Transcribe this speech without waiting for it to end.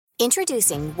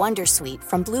Introducing Wondersuite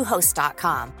from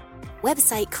Bluehost.com.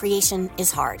 Website creation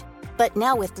is hard, but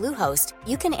now with Bluehost,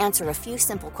 you can answer a few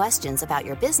simple questions about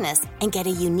your business and get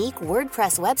a unique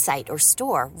WordPress website or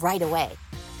store right away.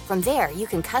 From there, you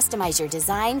can customize your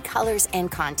design, colors,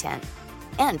 and content.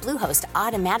 And Bluehost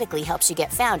automatically helps you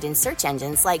get found in search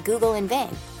engines like Google and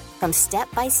Bing. From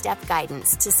step-by-step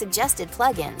guidance to suggested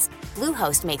plugins,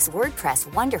 Bluehost makes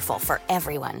WordPress wonderful for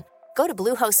everyone. Go to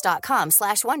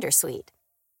bluehost.com/wondersuite.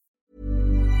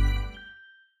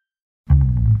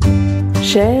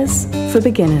 Shares for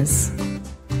Beginners.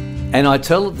 And I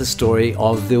tell the story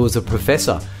of there was a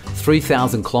professor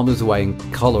 3,000 kilometers away in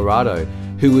Colorado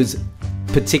who was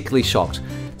particularly shocked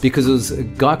because it was a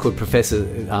guy called Professor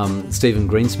Stephen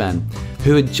Greenspan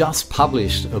who had just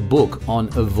published a book on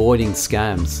avoiding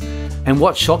scams. And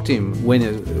what shocked him when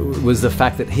it was the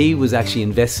fact that he was actually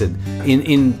invested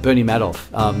in Bernie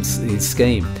Madoff's his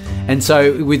scheme. And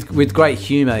so with great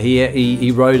humour,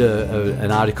 he wrote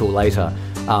an article later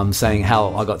saying how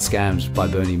I got scammed by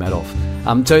Bernie Madoff.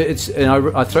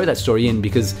 I throw that story in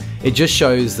because it just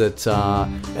shows that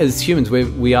as humans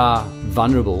we are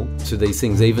vulnerable to these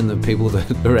things, even the people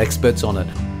that are experts on it.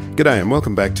 G'day and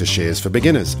welcome back to Shares for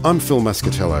Beginners. I'm Phil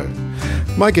Muscatello.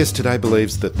 My guest today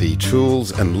believes that the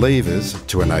tools and levers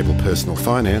to enable personal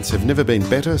finance have never been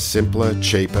better, simpler,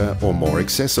 cheaper or more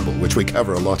accessible, which we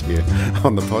cover a lot here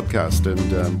on the podcast,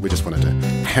 and we just wanted to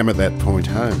hammer that point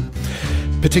home.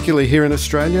 Particularly here in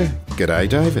Australia. G'day,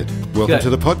 David. Welcome to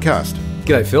the podcast.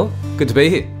 G'day, Phil. Good to be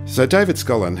here. So David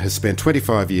Scollin has spent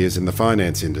 25 years in the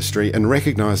finance industry and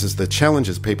recognises the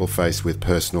challenges people face with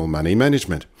personal money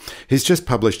management. He's just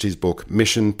published his book,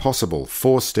 Mission Possible,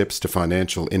 4 Steps to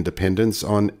Financial Independence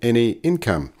on Any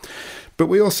Income. But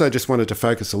we also just wanted to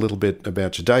focus a little bit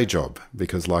about your day job,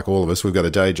 because like all of us, we've got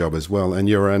a day job as well, and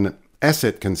you're an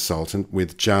asset consultant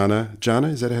with Jana,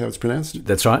 is that how it's pronounced?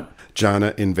 That's right.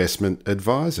 Jana Investment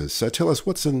Advisors. So tell us,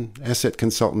 what's an asset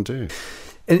consultant do?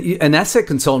 An asset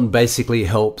consultant basically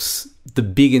helps the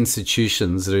big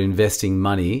institutions that are investing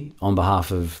money on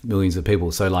behalf of millions of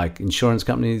people. So like insurance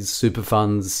companies, super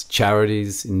funds,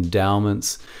 charities,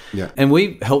 endowments. Yeah. And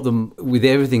we help them with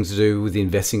everything to do with the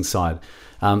investing side.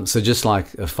 So just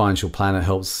like a financial planner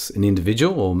helps an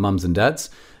individual or mums and dads,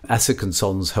 asset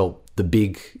consultants help the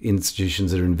big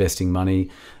institutions that are investing money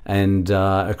and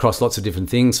across lots of different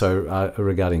things. So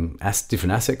regarding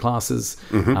different asset classes,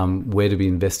 where to be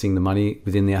investing the money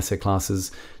within the asset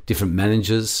classes, different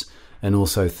managers, and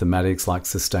also thematics like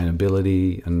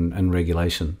sustainability and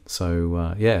regulation.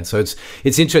 So so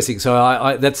it's interesting. So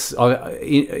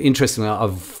interestingly,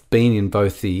 I've been in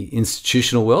both the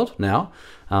institutional world now,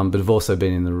 but I've also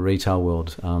been in the retail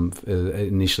world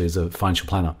initially as a financial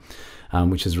planner.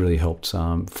 Which has really helped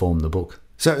form the book.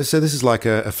 So this is like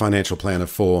a financial planner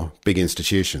for big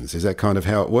institutions. Is that kind of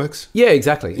how it works? Yeah,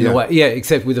 exactly. In a way. Yeah,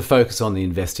 except with a focus on the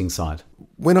investing side.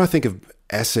 When I think of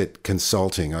asset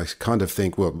consulting, I kind of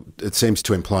think, well, it seems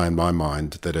to imply in my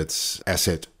mind that it's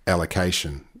asset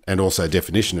allocation and also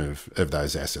definition of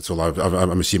those assets. Although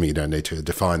I'm assuming you don't need to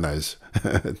define those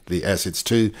the assets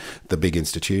to the big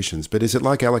institutions. But is it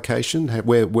like allocation?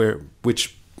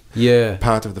 Which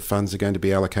part of the funds are going to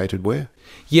be allocated where?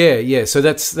 Yeah. So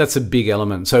that's a big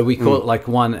element. So we call it, like,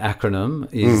 one acronym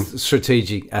is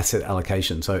Strategic Asset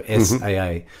Allocation, so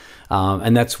SAA.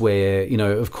 And that's where,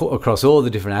 across all the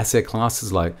different asset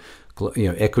classes, like,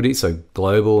 equity, so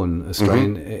global and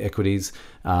Australian equities,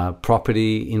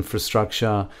 property,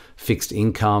 infrastructure, fixed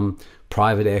income,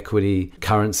 private equity,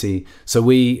 currency. So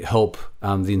we help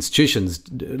the institutions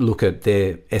look at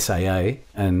their SAA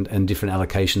and different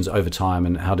allocations over time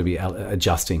and how to be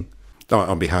adjusting.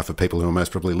 On behalf of people who are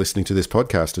most probably listening to this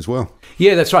podcast as well.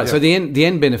 Yeah, that's right. Yeah. So the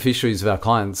end beneficiaries of our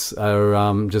clients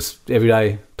are just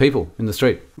everyday people in the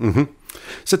street. Mm-hmm.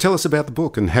 So tell us about the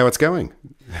book and how it's going.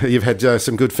 You've had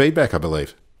some good feedback, I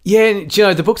believe. Yeah,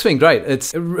 the book's been great.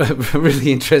 It's a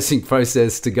really interesting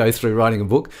process to go through writing a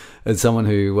book as someone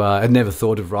who had never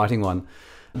thought of writing one.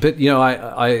 But,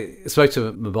 I spoke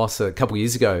to my boss a couple of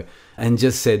years ago and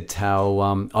just said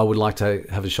how I would like to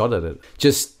have a shot at it.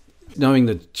 Just knowing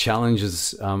the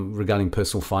challenges regarding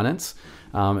personal finance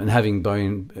and having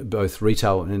both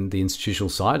retail and the institutional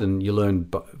side, and you learn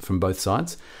from both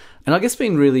sides. And I guess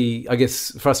being really,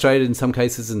 frustrated in some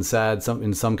cases and sad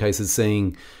in some cases,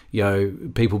 seeing,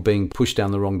 people being pushed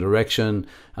down the wrong direction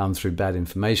through bad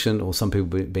information, or some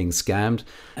people being scammed.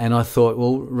 And I thought,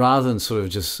 well, rather than sort of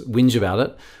just whinge about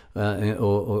it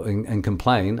and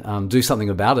complain, do something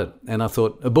about it. And I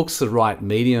thought a book's the right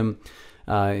medium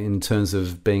in terms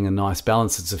of being a nice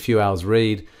balance. It's a few hours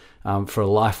read for a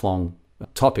lifelong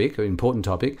topic, an important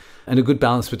topic, and a good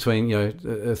balance between, you know,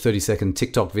 a 30-second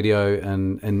TikTok video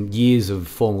and years of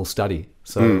formal study.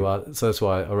 So that's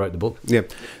why I wrote the book. Yeah.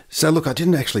 So look, I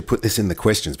didn't actually put this in the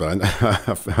questions, but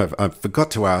I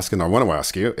forgot to ask, and I want to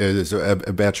ask you, is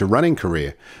about your running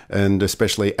career, and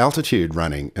especially altitude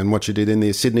running, and what you did in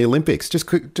the Sydney Olympics. Just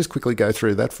quickly go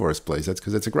through that for us, please. That's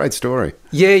because it's a great story.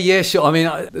 Yeah, sure. I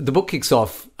mean, the book kicks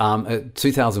off at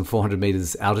 2,400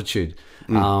 meters altitude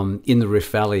in the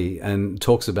Rift Valley, and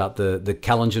talks about the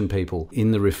Kalenjin people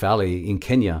in the Rift Valley in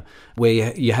Kenya,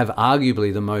 where you have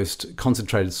arguably the most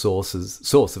concentrated source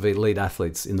of elite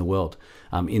athletes in the world,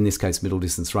 in this case, middle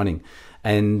distance running.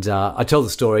 And I tell the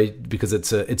story because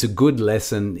it's a good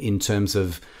lesson in terms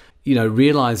of, you know,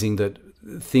 realizing that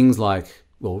things like,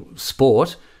 well,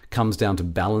 sport comes down to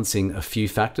balancing a few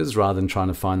factors rather than trying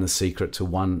to find the secret to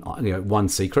one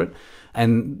secret.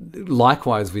 And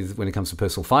likewise when it comes to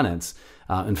personal finance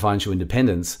and financial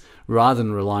independence, rather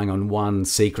than relying on one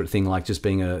secret thing like just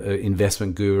being an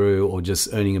investment guru or just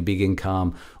earning a big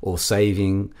income or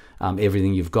saving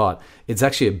everything you've got, it's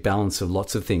actually a balance of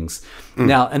lots of things.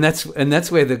 Now, and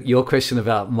that's where your question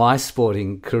about my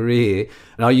sporting career,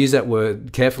 and I use that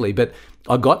word carefully, but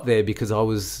I got there because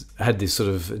I had this sort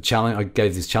of challenge. I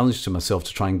gave this challenge to myself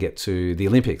to try and get to the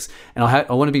Olympics. And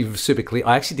I want to be super clear.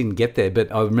 I actually didn't get there,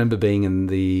 but I remember being in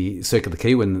the Circuit of the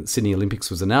Quay when the Sydney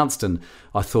Olympics was announced, and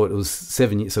I thought it was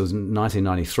 7 years. So it was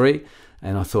 1993.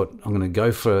 And I thought, I'm going to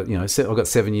go for, you know, I've got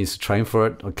 7 years to train for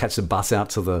it. I'll catch the bus out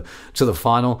to the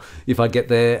final if I get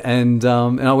there. And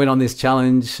I went on this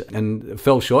challenge and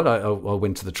fell short. I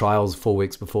went to the trials 4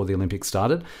 weeks before the Olympics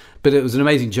started. But it was an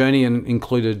amazing journey and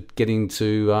included getting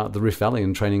to the Rift Valley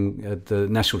and training at the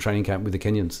national training camp with the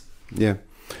Kenyans. Yeah.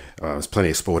 There's plenty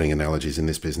of sporting analogies in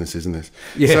this business, isn't there?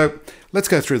 Yeah. So let's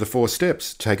go through the 4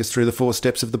 steps. Take us through the 4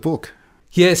 steps of the book.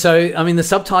 Yeah, so, I mean, the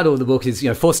subtitle of the book is,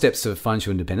 4 steps to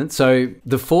financial independence. So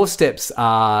the 4 steps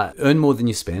are earn more than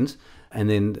you spend, and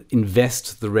then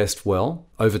invest the rest well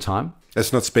over time.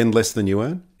 That's not spend less than you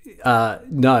earn?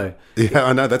 No. Yeah,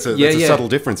 I know. That's a subtle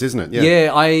difference, isn't it?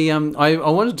 Yeah, I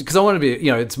wanted to, because I want to be,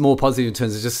 it's more positive in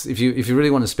terms of just, if you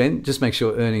really want to spend, just make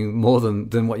sure you're earning more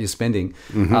than what you're spending.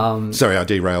 Mm-hmm. Sorry, I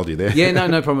derailed you there. Yeah,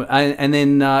 no problem. And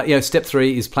then, step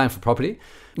 3 is plan for property,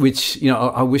 which,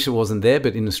 I wish it wasn't there,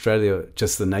 but in Australia,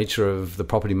 just the nature of the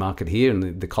property market here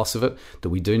and the cost of it, that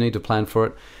we do need to plan for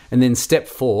it. And then step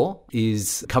 4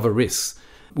 is cover risks,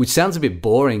 which sounds a bit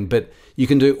boring, but you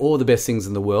can do all the best things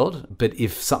in the world, but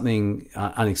if something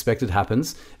unexpected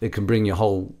happens, it can bring your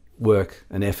whole work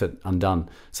and effort undone.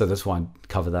 So that's why I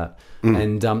cover that.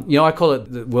 And, I call it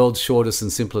the world's shortest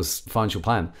and simplest financial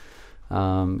plan,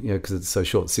 because it's so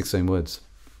short, 16 words.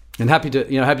 And happy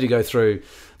to go through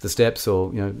the steps,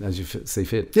 or as you see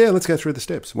fit. Yeah, let's go through the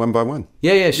steps one by one.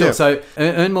 Yeah, sure. Yeah. So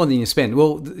earn more than you spend.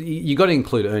 Well, you got to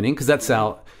include earning, because that's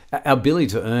our ability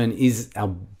to earn is our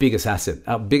biggest asset.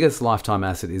 Our biggest lifetime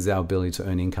asset is our ability to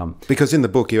earn income. Because in the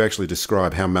book, you actually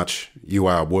describe how much you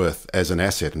are worth as an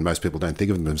asset, and most people don't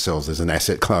think of themselves as an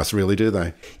asset class, really, do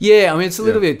they? Yeah, I mean, it's a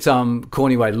little bit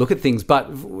corny way to look at things, but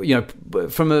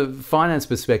from a finance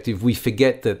perspective, we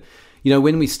forget that.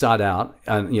 When we start out,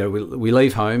 and we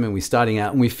leave home and we're starting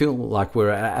out, and we feel like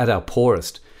we're at our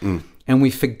poorest, and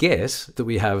we forget that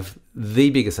we have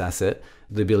the biggest asset,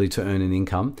 the ability to earn an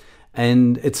income,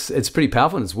 and it's pretty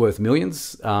powerful, and it's worth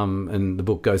millions. And the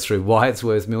book goes through why it's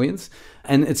worth millions,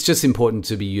 and it's just important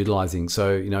to be utilizing.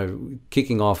 So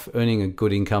kicking off, earning a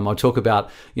good income. I talk about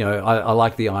I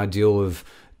like the ideal of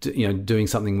doing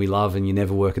something we love and you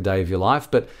never work a day of your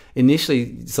life. But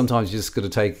initially, sometimes you just got to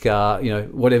take,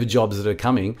 whatever jobs that are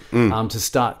coming to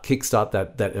kickstart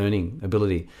that earning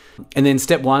ability. And then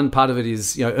step 1, part of it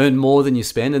is, earn more than you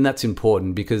spend. And that's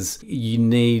important because you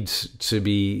need to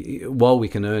be, while we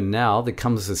can earn now, there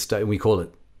comes a state, we call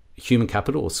it human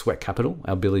capital or sweat capital,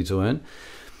 our ability to earn.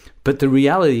 But the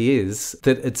reality is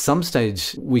that at some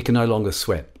stage, we can no longer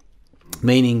sweat.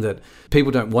 Meaning that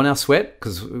people don't want our sweat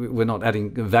because we're not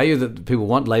adding value that people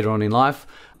want later on in life.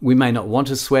 We may not want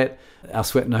to sweat. Our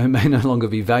sweat may no longer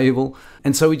be valuable.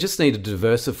 And so we just need to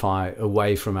diversify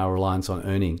away from our reliance on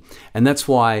earning. And that's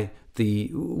why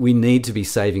we need to be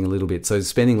saving a little bit. So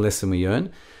spending less than we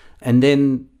earn. And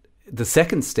then the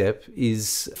second step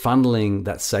is funneling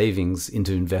that savings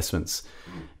into investments.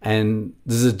 And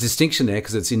there's a distinction there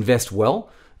because it's invest well.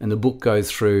 And the book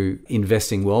goes through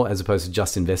investing well as opposed to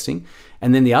just investing.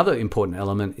 And then the other important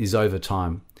element is over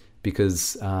time,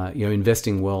 because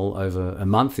investing well over a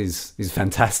month is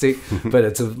fantastic, but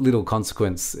it's a little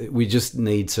consequence. We just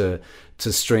need to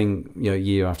string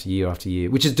year after year after year,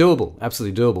 which is doable,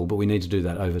 absolutely doable. But we need to do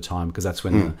that over time because that's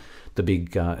when the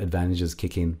big advantages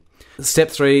kick in. Step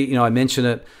 3, I mentioned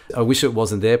it. I wish it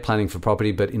wasn't there, planning for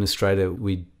property, but in Australia,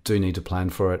 we do need to plan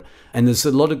for it. And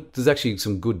there's actually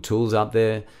some good tools out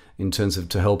there in terms of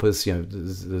to help us.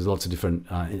 There's lots of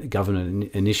different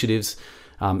government initiatives.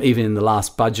 Even in the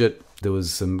last budget, there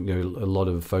was a lot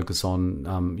of focus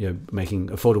on making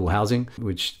affordable housing,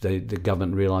 which the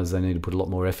government realised they need to put a lot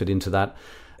more effort into that.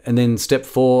 And then step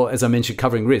 4, as I mentioned,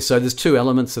 covering risk. So there's 2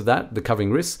 elements of that, the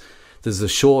covering risk. There's the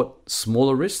short,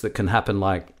 smaller risk that can happen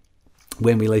like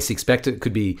when we least expect it. It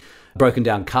could be a broken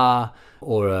down car,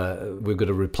 or we've got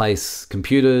to replace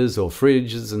computers or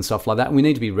fridges and stuff like that. And we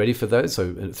need to be ready for those,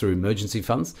 so through emergency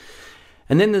funds.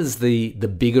 And then there's the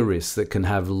bigger risks that can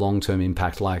have long-term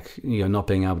impact, like not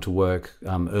being able to work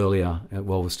earlier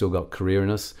while we've still got career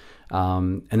in us.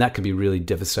 And that can be really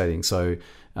devastating. So,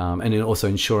 and then also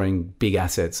ensuring big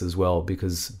assets as well,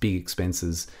 because big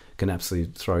expenses can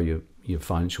absolutely throw your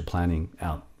financial planning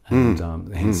out.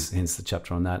 And hence the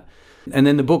chapter on that. And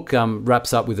then the book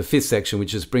wraps up with the 5th section,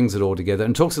 which just brings it all together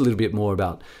and talks a little bit more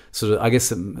about sort of, I guess,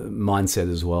 the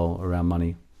mindset as well around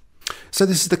money. So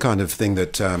this is the kind of thing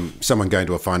that someone going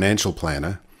to a financial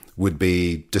planner would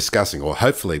be discussing, or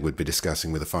hopefully would be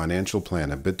discussing with a financial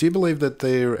planner. But do you believe that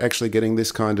they're actually getting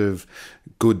this kind of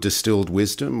good distilled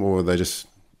wisdom, or are they just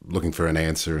looking for an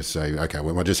answer and say, okay,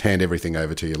 well, we'll just hand everything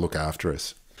over to you, look after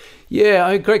us?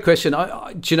 Yeah, great question.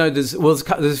 There's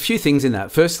a few things in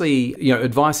that. Firstly,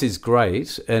 advice is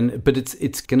great, but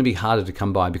it's going to be harder to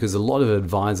come by because a lot of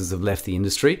advisors have left the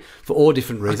industry for all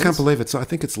different reasons. I can't believe it. I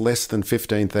think it's less than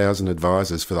 15,000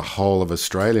 advisors for the whole of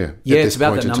Australia at this it's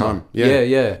about point that in number. Time.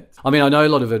 Yeah. I mean, I know a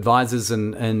lot of advisors,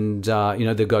 and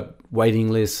they've got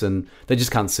waiting lists, and they just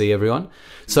can't see everyone.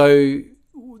 So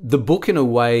the book, in a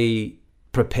way,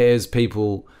 prepares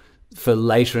people for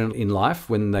later in life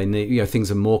when they need,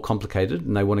 things are more complicated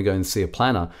and they want to go and see a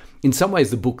planner. In some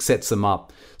ways, the book sets them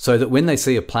up so that when they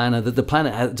see a planner, that the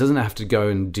planner doesn't have to go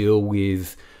and deal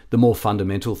with the more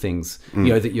fundamental things.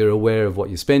 That you're aware of what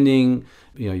you're spending,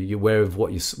 you're aware of where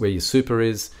your super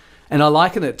is. And I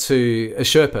liken it to a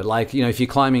Sherpa. Like, if you're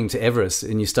climbing to Everest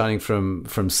and you're starting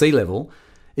from sea level,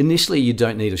 initially you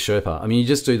don't need a Sherpa. I mean, you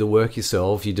just do the work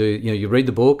yourself. You do, you read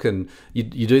the book and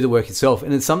you do the work yourself.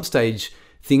 And at some stage,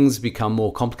 things become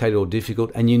more complicated or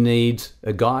difficult, and you need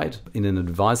a guide in an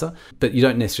advisor, but you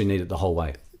don't necessarily need it the whole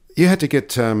way. You had to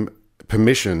get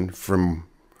permission from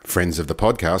friends of the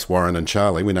podcast, Warren and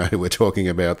Charlie. We know who we're talking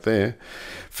about there.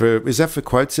 Is that for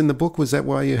quotes in the book? Was that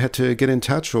why you had to get in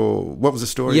touch, or what was the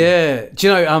story? Yeah. Do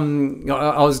you know,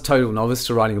 I was a total novice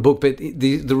to writing a book, but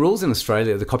the rules in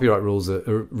Australia, the copyright rules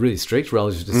are really strict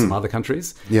relative to some other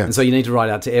countries. Yeah. And so you need to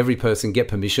write out to every person, get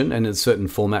permission, and a certain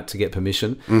format to get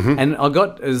permission. Mm-hmm. And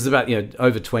it was about,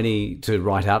 over 20 to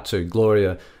write out to: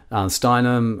 Gloria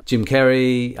Steinem, Jim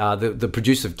Carrey, the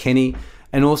producer of Kenny,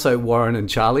 and also Warren and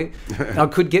Charlie. I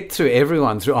could get through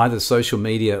everyone through either social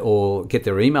media or get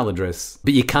their email address,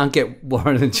 but you can't get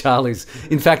Warren and Charlie's.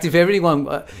 In fact, if any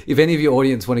of your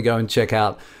audience want to go and check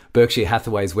out Berkshire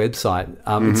Hathaway's website,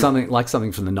 it's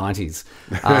something from the 90s.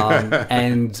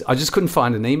 And I just couldn't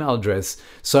find an email address.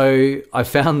 So I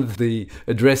found the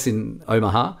address in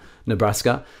Omaha,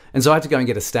 Nebraska. And so I had to go and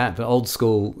get a stamp, an old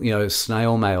school,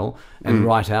 snail mail, and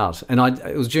write out. And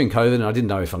it was during COVID, and I didn't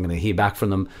know if I'm going to hear back from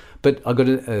them. But I got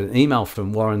an email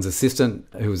from Warren's assistant,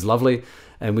 who was lovely,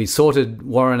 and we sorted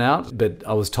Warren out. But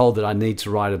I was told that I need to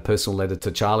write a personal letter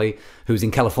to Charlie, who's in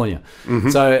California.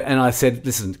 Mm-hmm. And I said,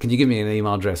 listen, can you give me an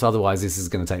email address? Otherwise, this is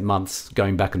going to take months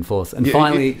going back and forth. And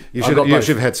finally, you should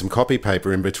have had some copy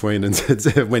paper in between and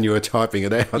when you were typing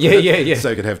it out. Yeah.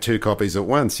 So you could have 2 copies at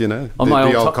once,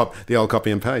 the old copy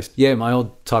and paste. Yeah, my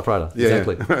old typewriter. Yeah.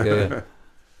 Exactly. Yeah.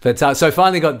 But so I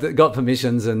finally got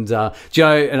permissions, and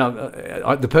Joe,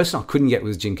 and the person I couldn't get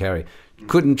was Jim Carrey.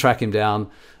 Couldn't track him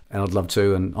down, and I'd love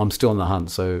to, and I'm still on the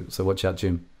hunt. So watch out,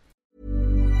 Jim.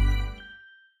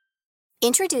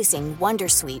 Introducing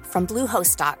Wondersuite from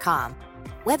Bluehost.com.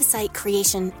 Website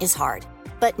creation is hard,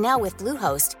 but now with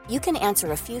Bluehost, you can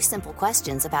answer a few simple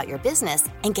questions about your business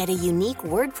and get a unique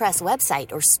WordPress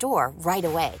website or store right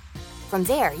away. From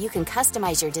there, you can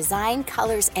customize your design,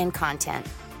 colors, and content.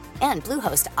 And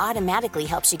Bluehost automatically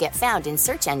helps you get found in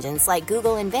search engines like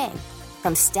Google and Bing.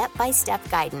 From step-by-step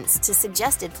guidance to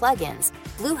suggested plugins,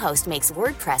 Bluehost makes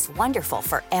WordPress wonderful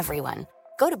for everyone.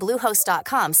 Go to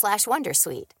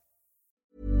bluehost.com/wondersuite.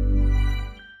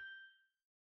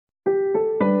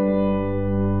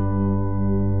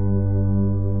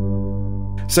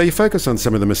 So you focus on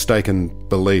some of the mistaken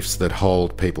beliefs that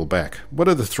hold people back. What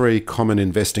are the 3 common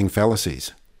investing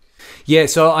fallacies? Yeah,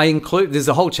 so there's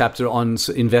a whole chapter on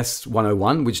Invest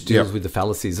 101, which deals with the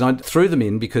fallacies. And I threw them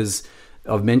in because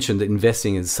I've mentioned that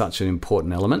investing is such an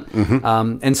important element.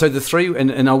 And so the three,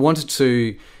 and I wanted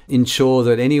to ensure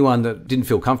that anyone that didn't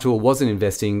feel comfortable wasn't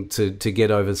investing to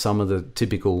get over some of the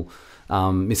typical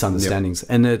misunderstandings.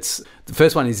 And the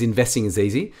first one is investing is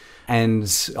easy.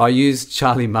 And I used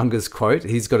Charlie Munger's quote.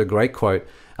 He's got a great quote.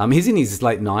 He's in his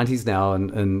late 90s now,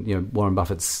 and Warren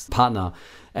Buffett's partner,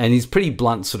 and he's a pretty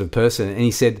blunt sort of person. And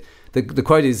he said, the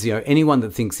quote is, anyone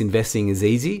that thinks investing is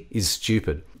easy is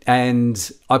stupid.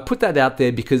 And I put that out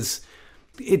there because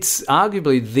it's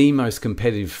arguably the most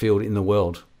competitive field in the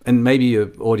world. And maybe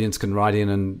your audience can write in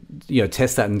and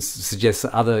test that and suggest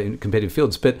other competitive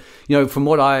fields. But from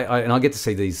what I get to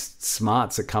see these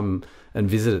smarts that come and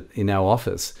visit in our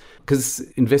office, because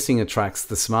investing attracts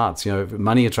the smarts.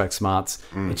 Money attracts smarts.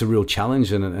 It's a real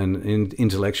challenge and an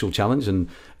intellectual challenge, and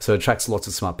so it attracts lots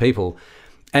of smart people.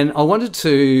 And I wanted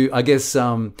to, I guess,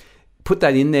 put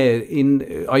that in there.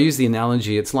 I use the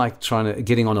analogy. It's like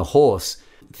getting on a horse,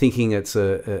 thinking it's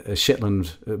a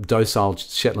docile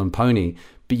Shetland pony,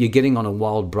 but you're getting on a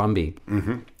wild Brumby.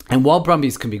 And wild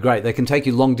Brumbies can be great. They can take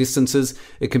you long distances.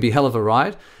 It can be a hell of a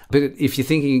ride. But if you're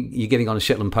thinking you're getting on a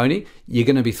Shetland pony, you're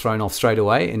going to be thrown off straight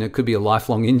away, and it could be a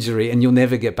lifelong injury, and you'll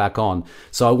never get back on.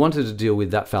 So I wanted to deal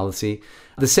with that fallacy.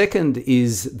 The second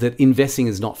is that investing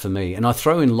is not for me. And I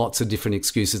throw in lots of different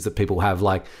excuses that people have,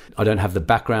 like, I don't have the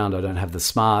background, I don't have the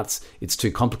smarts, it's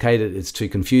too complicated, it's too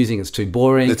confusing, it's too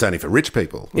boring. It's only for rich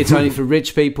people. It's only for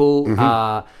rich people.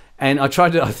 And I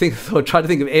tried to think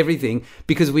of everything,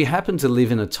 because we happen to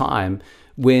live in a time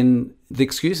when the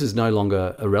excuse is no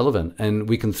longer irrelevant, and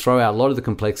we can throw out a lot of the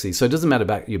complexity. So it doesn't matter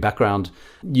about your background,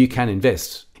 you can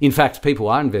invest. In fact, people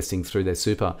are investing through their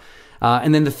super.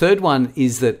 And then the third one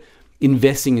is that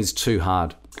investing is too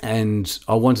hard. And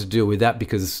I want to deal with that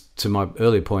because, to my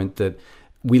earlier point, that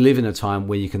we live in a time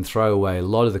where you can throw away a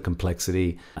lot of the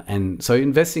complexity. And so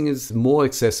investing is more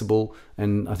accessible.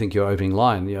 And I think your opening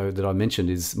line, that I mentioned,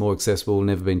 is more accessible,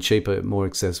 never been cheaper, more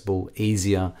accessible,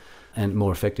 easier, and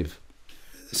more effective.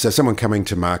 So someone coming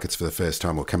to markets for the first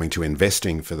time, or coming to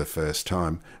investing for the first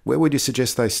time, where would you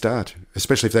suggest they start,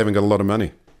 especially if they haven't got a lot of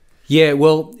money? Yeah,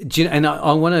 well, and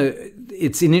I want to,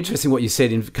 it's interesting what you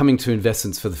said in coming to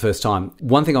investments for the first time.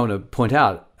 One thing I want to point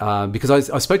out, because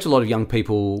I spoke to a lot of young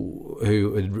people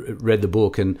who had read the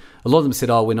book, and a lot of them said,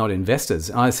 we're not investors.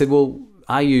 And I said, well,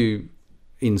 are you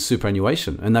in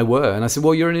superannuation? And they were. And I said,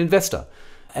 well, you're an investor.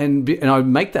 And I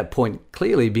make that point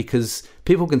clearly because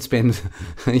people can spend,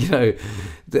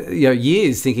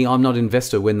 years thinking I'm not an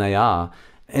investor when they are.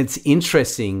 And it's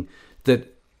interesting that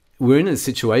we're in a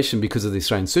situation, because of the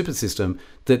Australian super system,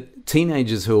 that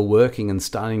teenagers who are working and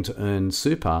starting to earn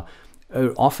super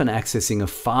are often accessing a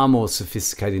far more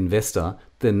sophisticated investor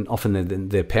than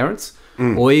their parents,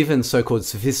 or even so-called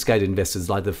sophisticated investors,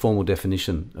 like the formal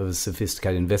definition of a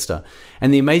sophisticated investor.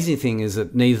 And the amazing thing is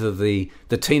that neither the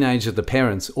teenager, the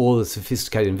parents, or the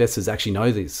sophisticated investors actually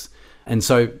know this. And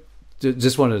so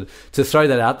just wanted to throw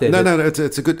that out there. No,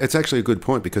 it's actually a good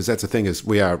point, because that's the thing, is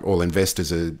we are all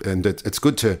investors, and it's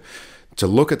good to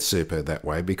look at super that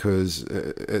way, because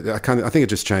I think it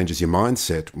just changes your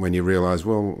mindset when you realise,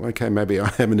 well, okay, maybe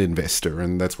I am an investor,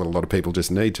 and that's what a lot of people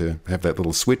just need, to have that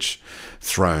little switch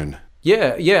thrown.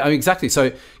 Yeah, exactly.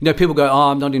 So, people go,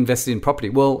 I'm not invested in property.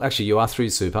 Well, actually, you are through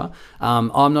super.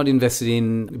 I'm not invested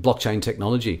in blockchain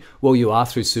technology. Well, you are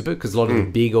through super, because a lot of the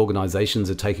big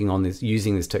organizations are taking on this,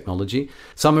 using this technology.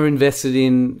 Some are invested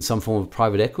in some form of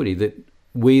private equity that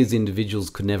we as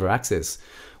individuals could never access.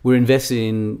 We're invested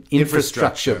in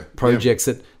infrastructure projects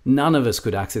that none of us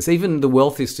could access. Even the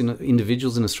wealthiest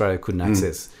individuals in Australia couldn't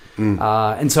access. And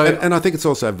I think it's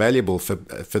also valuable for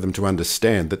them to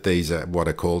understand that these are what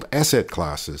are called asset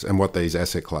classes, and what these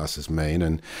asset classes mean.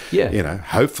 And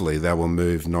hopefully they will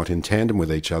move not in tandem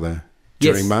with each other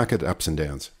during market ups and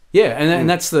downs. Yeah, and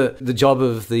that's the job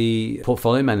of the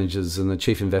portfolio managers and the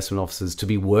chief investment officers, to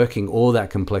be working all that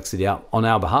complexity out on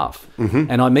our behalf.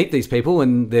 And I meet these people,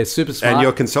 and they're super smart. And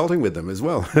you're consulting with them as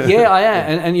well. Yeah, I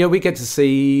am. And we get to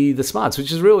see the smarts,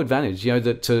 which is a real advantage,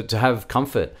 that to have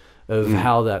comfort of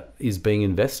how that is being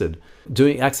invested,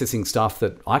 accessing stuff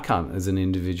that I can't as an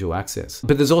individual access.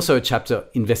 But there's also a chapter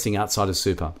investing outside of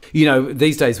super.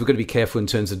 These days we've got to be careful in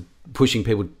terms of pushing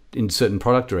people in certain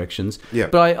product directions. Yeah.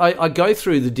 But I go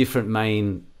through the different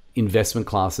main investment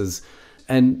classes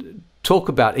and talk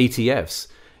about ETFs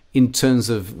in terms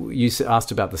of, you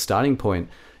asked about the starting point.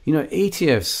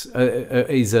 ETFs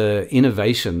is an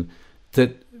innovation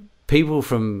that people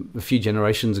from a few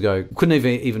generations ago couldn't have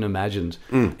even imagined.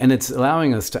 And it's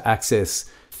allowing us to access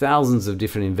thousands of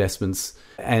different investments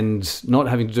and not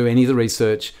having to do any of the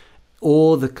research,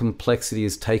 all the complexity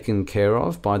is taken care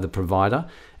of by the provider,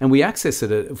 and we access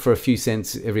it for a few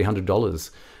cents every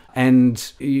 $100.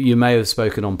 And you may have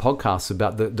spoken on podcasts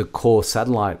about the core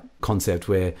satellite concept,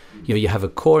 where you have a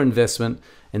core investment,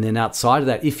 and then outside of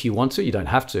that, if you want to, you don't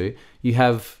have to, you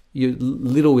have your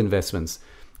little investments.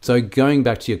 So going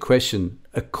back to your question,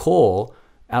 a core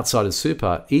outside of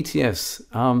super, ETFs,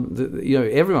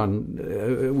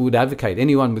 everyone would advocate.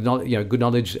 Anyone with good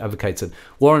knowledge advocates it.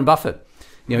 Warren Buffett,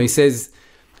 he says,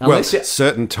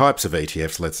 certain types of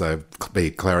ETFs. Let's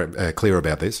be clear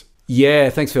about this. Yeah,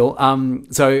 thanks, Phil.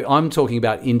 So I'm talking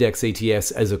about index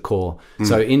ETFs as a core.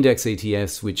 So index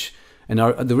ETFs,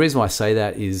 the reason why I say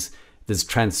that is there's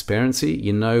transparency.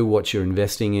 You know what you're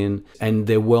investing in, and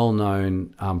they're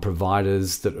well-known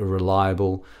providers that are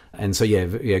reliable. And so,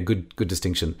 good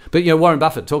distinction. But Warren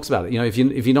Buffett talks about it.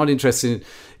 If you're not interested,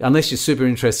 unless you're super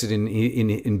interested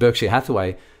in Berkshire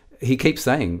Hathaway, he keeps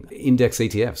saying index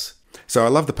ETFs. So I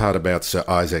love the part about Sir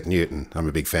Isaac Newton. I'm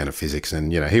a big fan of physics,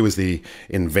 and he was the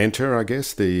inventor, I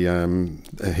guess. He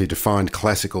defined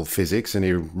classical physics, and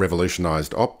he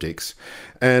revolutionised optics.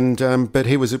 But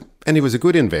he was a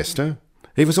good investor.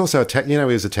 He was also he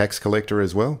was a tax collector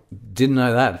as well. Didn't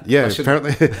know that. Yeah,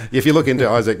 apparently, if you look into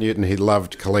Isaac Newton, he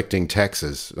loved collecting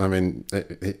taxes. And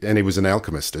he was an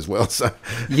alchemist as well. So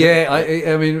yeah,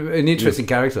 I mean, an interesting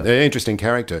character. Interesting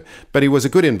character. But he was a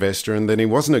good investor, and then he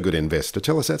wasn't a good investor.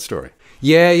 Tell us that story.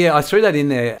 Yeah, I threw that in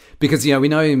there because we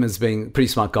know him as being a pretty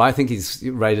smart guy. I think he's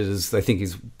rated as, they think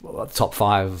he's top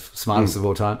 5 smartest of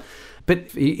all time.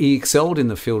 But he excelled in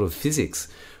the field of physics,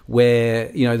 where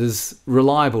there's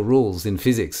reliable rules in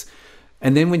physics,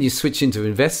 and then when you switch into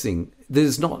investing,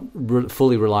 there's not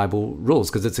fully reliable rules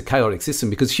because it's a chaotic system,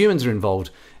 because humans are involved,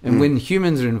 and when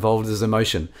humans are involved, there's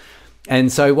emotion.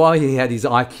 And so while he had his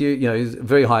IQ, his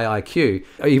very high IQ,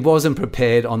 he wasn't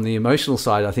prepared on the emotional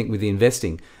side, I think, with the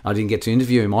investing. I didn't get to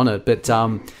interview him on it, but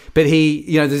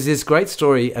he, there's this great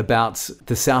story about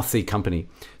the South Sea Company.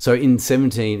 So in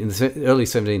the early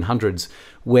 1700s,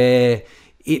 where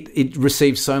it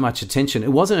received so much attention.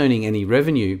 It wasn't earning any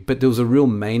revenue, but there was a real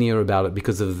mania about it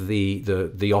because of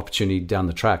the opportunity down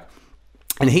the track.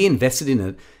 And he invested in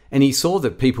it, and he saw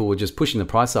that people were just pushing the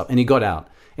price up, and he got out.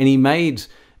 And he made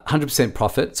 100%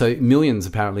 profit, so millions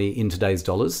apparently in today's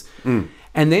dollars. And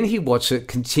then he watched it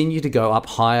continue to go up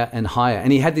higher and higher.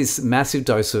 And he had this massive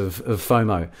dose of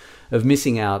FOMO, of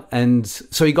missing out. And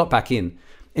so he got back in.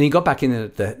 And he got back in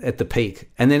at the peak,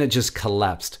 and then it just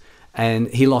collapsed. And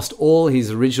he lost all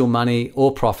his original money,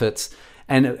 all profits,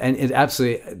 and it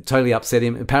absolutely totally upset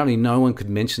him. Apparently, no one could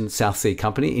mention South Sea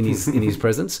Company in his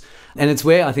presence, and it's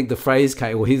where I think the phrase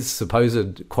came, or his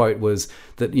supposed quote was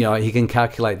that he can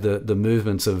calculate the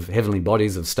movements of heavenly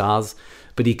bodies of stars,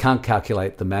 but he can't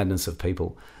calculate the madness of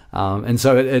people. And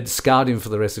so it scarred him for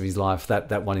the rest of his life,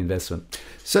 that one investment.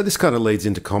 So this kind of leads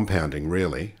into compounding,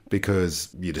 really, because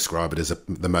you describe it as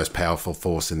the most powerful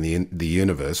force in the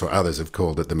universe, or others have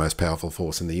called it the most powerful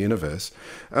force in the universe.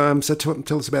 So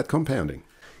tell us about compounding.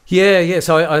 Yeah.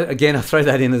 So I throw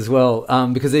that in as well,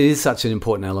 because it is such an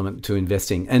important element to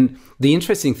investing. And the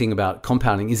interesting thing about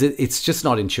compounding is it's just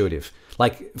not intuitive.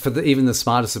 Like even the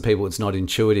smartest of people, it's not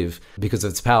intuitive because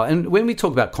of its power. And when we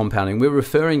talk about compounding, we're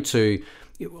referring to,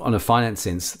 on a finance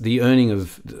sense, the earning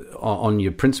on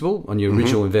your principal, on your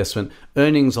original investment,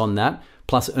 earnings on that,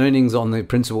 plus earnings on the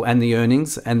principal and the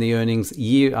earnings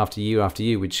year after year after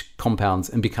year, which compounds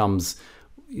and becomes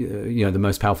the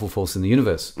most powerful force in the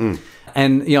universe.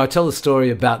 And I tell the story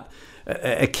about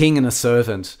a king and a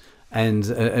servant, and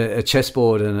a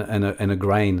chessboard and a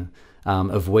grain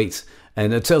of wheat.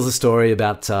 And it tells a story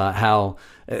about how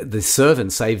the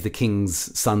servant saved the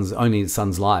king's only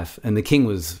son's life. And the king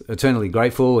was eternally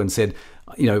grateful and said,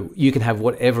 you can have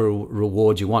whatever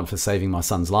reward you want for saving my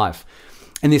son's life.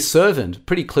 And this servant,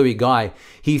 pretty cluey guy,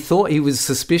 he was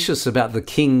suspicious about the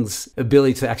king's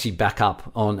ability to actually back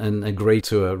up on and agree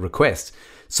to a request.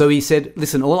 So he said,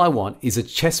 listen, all I want is a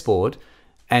chessboard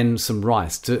and some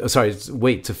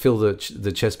wheat to fill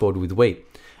the chessboard with wheat.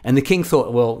 And the king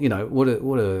thought, well, what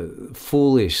a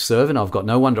foolish servant I've got.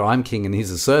 No wonder I'm king and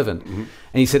he's a servant. And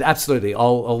he said, absolutely,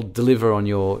 I'll deliver on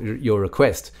your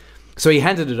request. So he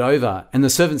handed it over, and the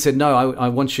servant said, no, I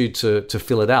want you to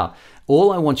fill it out.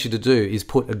 All I want you to do is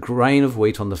put a grain of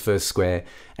wheat on the first square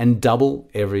and double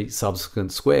every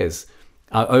subsequent squares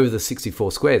over the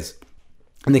 64 squares.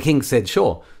 And the king said,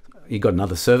 sure. He got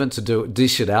another servant to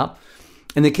dish it out.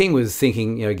 And the king was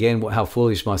thinking, again, how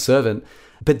foolish my servant.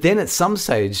 But then at some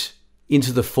stage,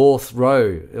 into the 4th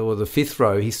row or the 5th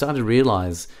row, he started to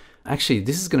realize, actually,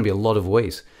 this is going to be a lot of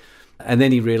wheat. And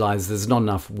then he realized there's not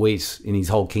enough wheat in his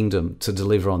whole kingdom to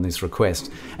deliver on this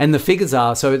request. And the figures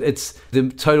are, so it's the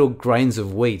total grains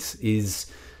of wheat is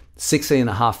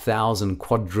 16,500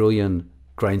 quadrillion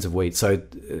grains of wheat. So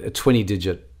a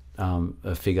 20-digit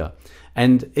figure.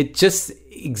 And it just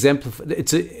exemplifies,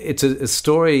 it's a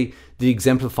story that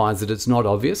exemplifies that it's not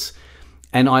obvious.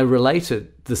 And I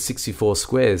related the 64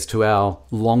 squares to our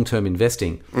long-term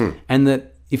investing. And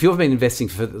that if you've been investing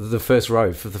for the first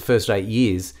row for the first 8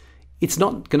 years, it's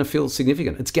not going to feel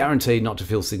significant. It's guaranteed not to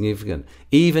feel significant,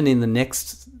 even in the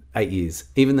next 8 years,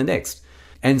 even the next.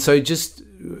 And so just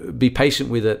be patient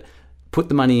with it, put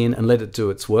the money in and let it do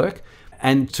its work.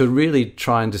 And to really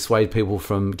try and dissuade people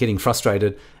from getting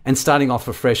frustrated and starting off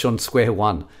afresh on square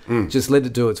one. Just let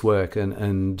it do its work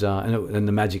and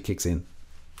the magic kicks in.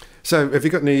 So have you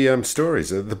got any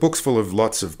stories? The book's full of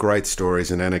lots of great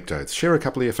stories and anecdotes. Share a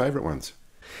couple of your favourite ones.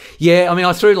 Yeah, I mean,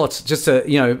 I threw lots. Just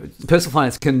personal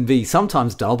finance can be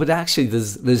sometimes dull, but actually,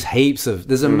 there's heaps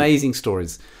of amazing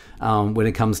stories when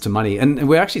it comes to money, and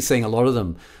we're actually seeing a lot of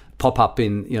them pop up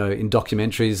in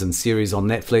documentaries and series on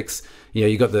Netflix.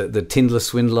 You got the Tinder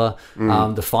Swindler,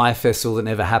 the Fire Festival that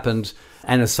never happened,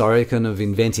 Anna Sorokin of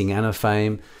Inventing Anna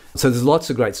fame. So there's lots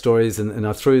of great stories, and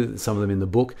I threw some of them in the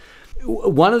book.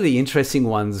 One of the interesting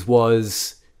ones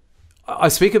was, I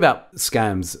speak about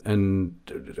scams and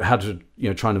how to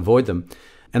try and avoid them.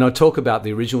 And I talk about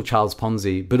the original Charles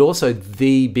Ponzi, but also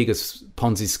the biggest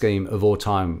Ponzi scheme of all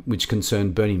time, which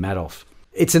concerned Bernie Madoff.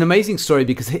 It's an amazing story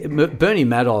because Bernie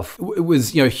Madoff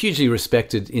was hugely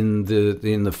respected in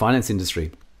the finance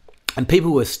industry. And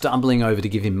people were stumbling over to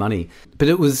give him money. But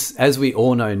it was, as we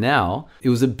all know now, it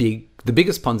was the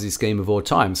biggest Ponzi scheme of all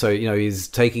time. So, he's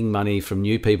taking money from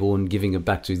new people and giving it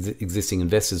back to existing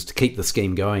investors to keep the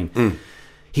scheme going.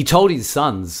 He told his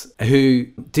sons, who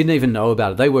didn't even know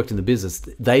about it. They worked in the business.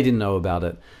 They didn't know about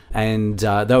it. And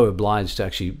they were obliged to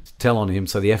actually tell on him.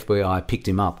 So the FBI picked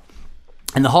him up.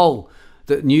 And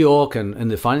the New York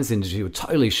and the finance industry were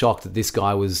totally shocked that this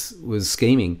guy was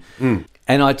scheming.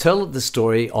 And I tell the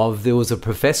story of, there was a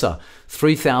professor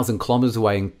 3,000 kilometers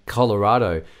away in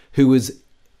Colorado who was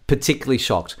particularly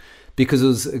shocked because it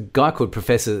was a guy called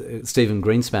Professor Stephen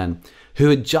Greenspan who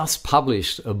had just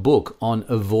published a book on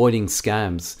avoiding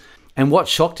scams. And what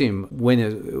shocked him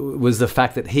was the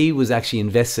fact that he was actually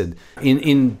invested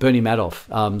in Bernie Madoff,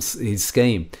 his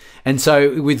scheme. And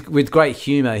so with great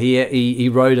humor, he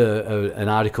wrote an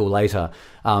article later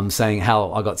saying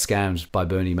how I got scammed by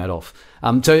Bernie Madoff.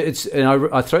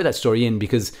 I throw that story in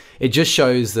because it just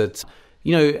shows that,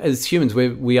 as humans,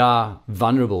 we are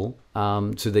vulnerable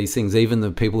to these things, even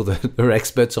the people that are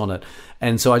experts on it.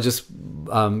 And so I just,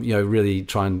 really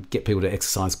try and get people to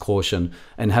exercise caution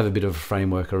and have a bit of a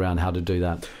framework around how to do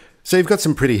that. So you've got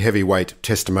some pretty heavyweight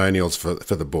testimonials for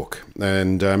the book.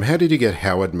 And how did you get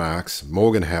Howard Marks,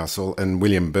 Morgan Housel and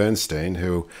William Bernstein,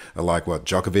 who are like,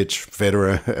 Djokovic,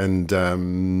 Federer and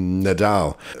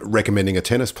Nadal, recommending a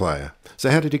tennis player? So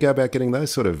how did you go about getting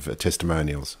those sort of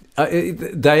testimonials?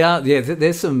 They are,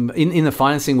 there's some, in the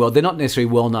financing world, they're not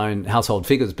necessarily well-known household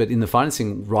figures, but in the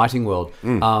financing writing world,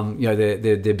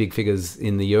 they're big figures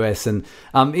in the US. And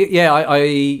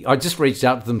I just reached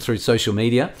out to them through social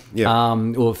media, for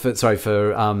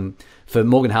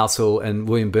Morgan Housel and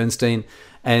William Bernstein.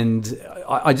 And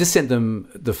I just sent them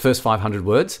the first 500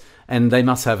 words, and they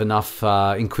must have enough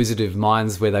inquisitive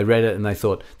minds where they read it and they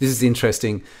thought, this is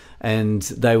interesting. And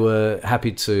they were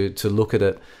happy to look at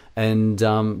it and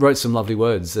wrote some lovely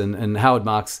words. And Howard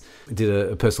Marks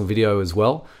did a personal video as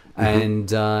well. And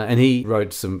he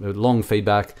wrote some long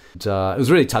feedback. It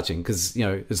was really touching because,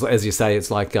 as you say,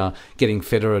 it's like getting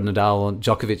Federer, Nadal and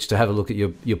Djokovic to have a look at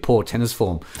your poor tennis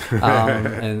form.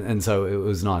 And so it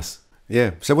was nice.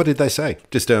 Yeah. So what did they say?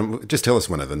 Just tell us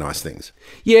one of the nice things.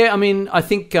 Yeah, I mean, I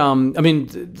think, on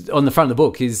the front of the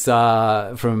book is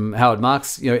from Howard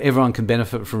Marks, everyone can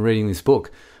benefit from reading this book.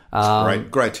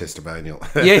 Great testimonial.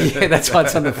 yeah, that's why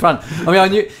it's on the front. I mean, I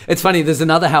knew it's funny. There's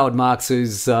another Howard Marks who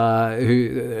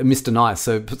Mr. Nice.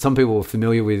 So some people are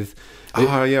familiar with.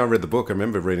 Oh yeah, I read the book. I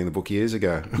remember reading the book years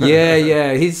ago.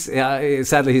 yeah. He's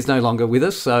sadly he's no longer with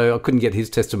us, so I couldn't get his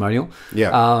testimonial.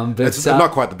 Yeah, but it's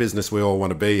not quite the business we all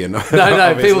want to be in.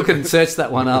 No, people can search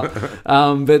that one up.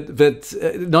 But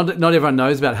not everyone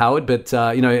knows about Howard. But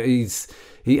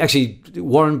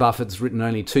Warren Buffett's written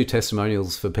only 2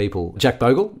 testimonials for people: Jack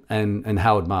Bogle and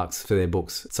Howard Marks for their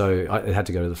books. So it had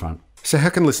to go to the front. So how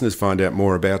can listeners find out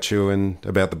more about you and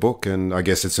about the book? And I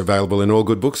guess it's available in all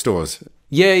good bookstores.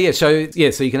 Yeah. So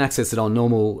you can access it on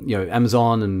normal,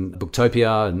 Amazon and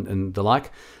Booktopia and the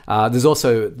like. There's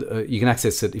also, you can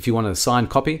access it if you want a signed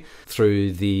copy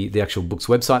through the actual book's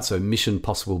website. So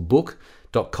missionpossiblebook.com.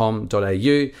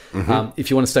 askforbeginners.com.au. If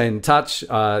you want to stay in touch,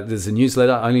 there's a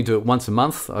newsletter. I only do it once a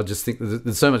month. I just think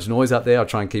there's so much noise out there. I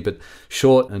try and keep it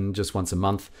short and just once a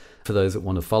month for those that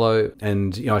want to follow.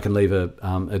 And I can leave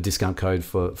a discount code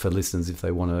for listeners if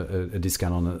they want a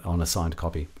discount on a signed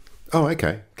copy. Oh,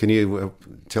 okay. Can you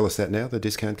tell us that now, the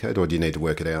discount code, or do you need to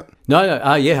work it out?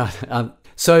 No, yeah.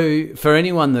 So for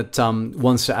anyone that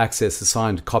wants to access a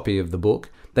signed copy of the book,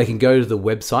 they can go to the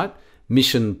website,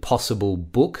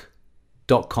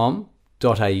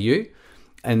 missionpossiblebook.com.au.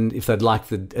 And if they'd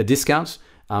like a discount,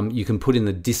 you can put in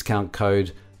the discount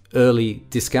code early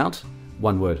discount,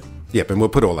 one word. Yep, and we'll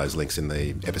put all those links in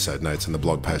the episode notes and the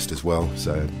blog post as well,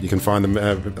 so you can find them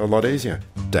a lot easier.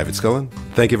 David Scullin,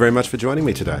 thank you very much for joining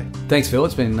me today. Thanks, Phil.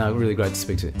 It's been really great to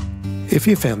speak to you. If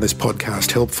you found this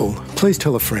podcast helpful, please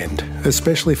tell a friend,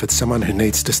 especially if it's someone who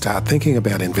needs to start thinking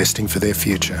about investing for their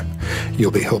future.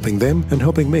 You'll be helping them and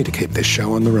helping me to keep this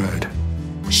show on the road.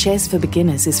 Shares for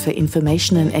Beginners is for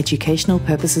information and educational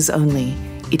purposes only.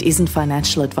 It isn't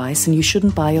financial advice, and you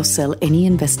shouldn't buy or sell any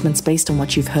investments based on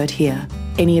what you've heard here.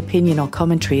 Any opinion or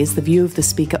commentary is the view of the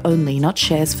speaker only, not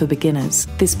Shares for Beginners.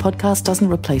 This podcast doesn't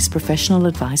replace professional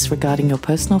advice regarding your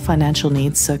personal financial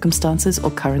needs, circumstances, or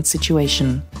current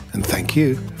situation. And thank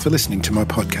you for listening to my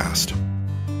podcast.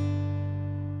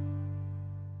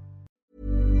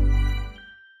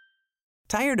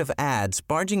 Tired of ads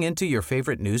barging into your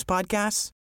favorite news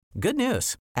podcasts? Good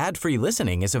news. Ad-free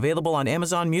listening is available on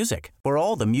Amazon Music for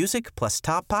all the music plus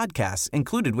top podcasts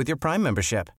included with your Prime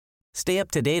membership. Stay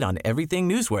up to date on everything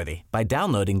newsworthy by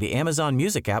downloading the Amazon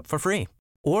Music app for free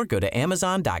or go to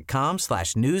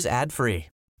amazon.com/news ad free.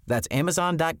 That's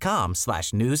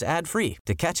amazon.com/news ad free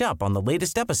to catch up on the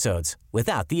latest episodes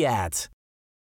without the ads.